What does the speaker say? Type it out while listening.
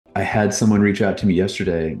I had someone reach out to me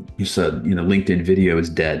yesterday who said, LinkedIn video is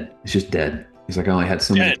dead. It's just dead. He's like, I only had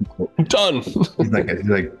so many Dead. people. I'm done. He's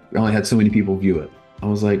like, I only had so many people view it. I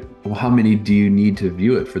was like, well, how many do you need to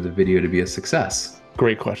view it for the video to be a success?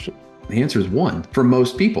 Great question. The answer is one for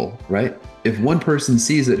most people, right? If one person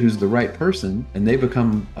sees it who's the right person and they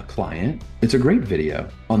become a client, it's a great video.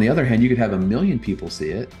 On the other hand, you could have a million people see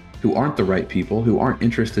it who aren't the right people, who aren't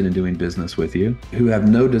interested in doing business with you, who have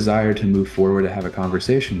no desire to move forward to have a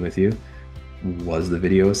conversation with you. Was the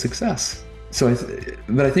video a success?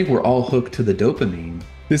 But I think we're all hooked to the dopamine.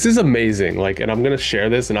 This is amazing. Like, and I'm going to share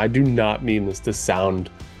this, and I do not mean this to sound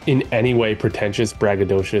in any way pretentious,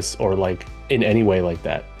 braggadocious, or like in any way like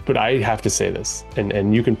that. But I have to say this,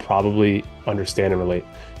 and you can probably understand and relate.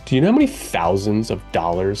 Do you know how many thousands of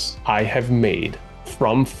dollars I have made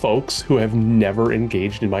from folks who have never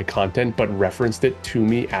engaged in my content, but referenced it to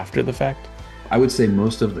me after the fact? I would say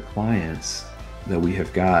most of the clients that we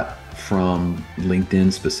have got from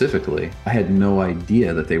LinkedIn specifically, I had no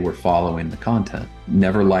idea that they were following the content.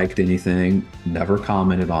 Never liked anything, never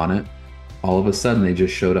commented on it. All of a sudden, they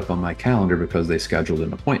just showed up on my calendar because they scheduled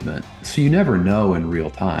an appointment. So you never know in real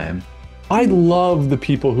time. I love the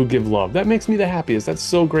people who give love. That makes me the happiest. That's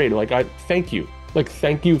so great. Like, I thank you. Like,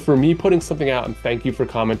 thank you for me putting something out, and thank you for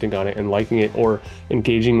commenting on it and liking it or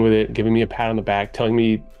engaging with it, giving me a pat on the back, telling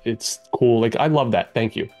me it's cool. Like, I love that.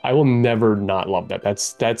 Thank you. I will never not love that.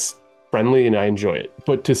 That's friendly and I enjoy it.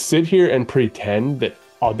 But to sit here and pretend that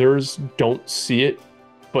others don't see it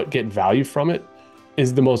but get value from it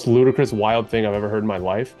is the most ludicrous, wild thing I've ever heard in my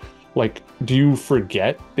life. Like, do you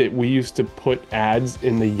forget that we used to put ads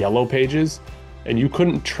in the yellow pages and you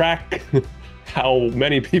couldn't track how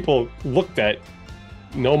many people looked at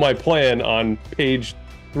Know My Plan on page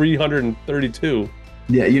 332?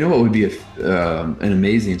 Yeah, you know what would be an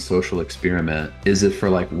amazing social experiment is if for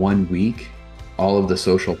like 1 week, all of the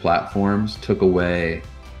social platforms took away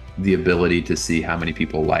the ability to see how many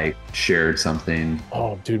people shared something,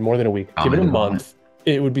 Oh, dude, more than a week. Give it a commented on month.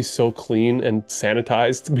 It would be so clean and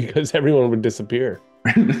sanitized because everyone would disappear.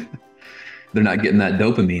 it. They're not getting that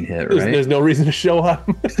dopamine hit, There's right? no reason to show up.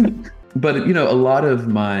 But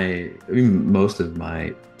most of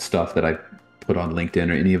my stuff that I put on LinkedIn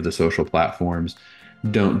or any of the social platforms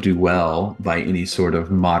don't do well by any sort of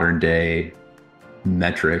modern day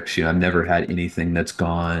metrics. I've never had anything that's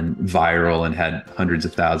gone viral and had hundreds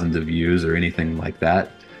of thousands of views or anything like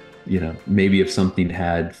that. Maybe if something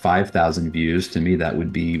had 5,000 views, to me, that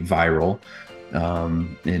would be viral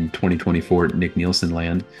in 2024 Nick Nielsen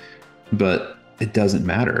land. But it doesn't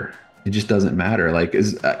matter. It just doesn't matter.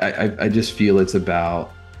 I just feel it's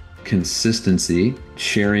about consistency,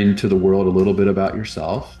 sharing to the world a little bit about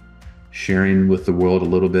yourself, sharing with the world a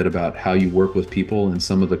little bit about how you work with people and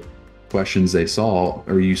some of the questions they solve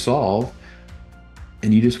or you solve.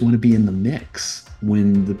 And you just want to be in the mix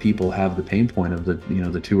when the people have the pain point of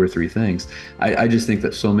the two or three things. I just think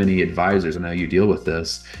that so many advisors, and how you deal with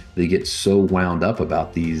this, they get so wound up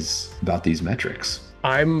about these metrics.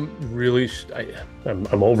 I'm really,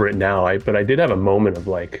 I'm over it now. But I did have a moment of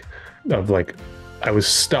like, I was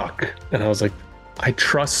stuck, and I was like, I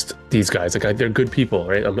trust these guys. Like, they're good people,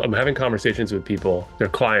 right? I'm having conversations with people. They're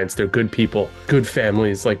clients. They're good people, good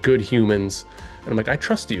families, like good humans. And I'm like, I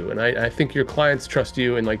trust you, and I think your clients trust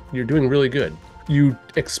you, and like you're doing really good. You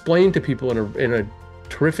explain to people in a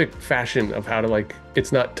terrific fashion of how to, like,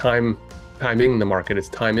 it's not timing the market, it's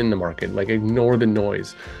time in the market. Like, ignore the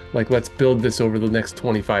noise. Like, let's build this over the next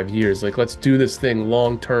 25 years. Like, let's do this thing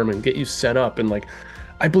long term and get you set up. And like,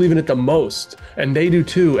 I believe in it the most, and they do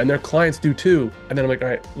too, and their clients do too. And then I'm like, all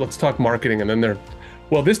right, let's talk marketing. And then they're,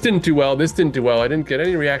 well, this didn't do well. This didn't do well. I didn't get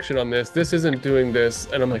any reaction on this. This isn't doing this.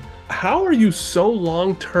 And I'm like, how are you so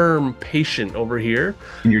long-term patient over here?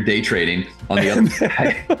 And you're day trading on the other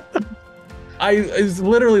side. It's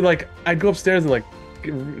literally like, I'd go upstairs and like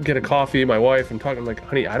get a coffee, my wife, and talk. I'm like,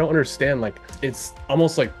 honey, I don't understand. Like, it's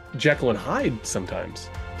almost like Jekyll and Hyde sometimes.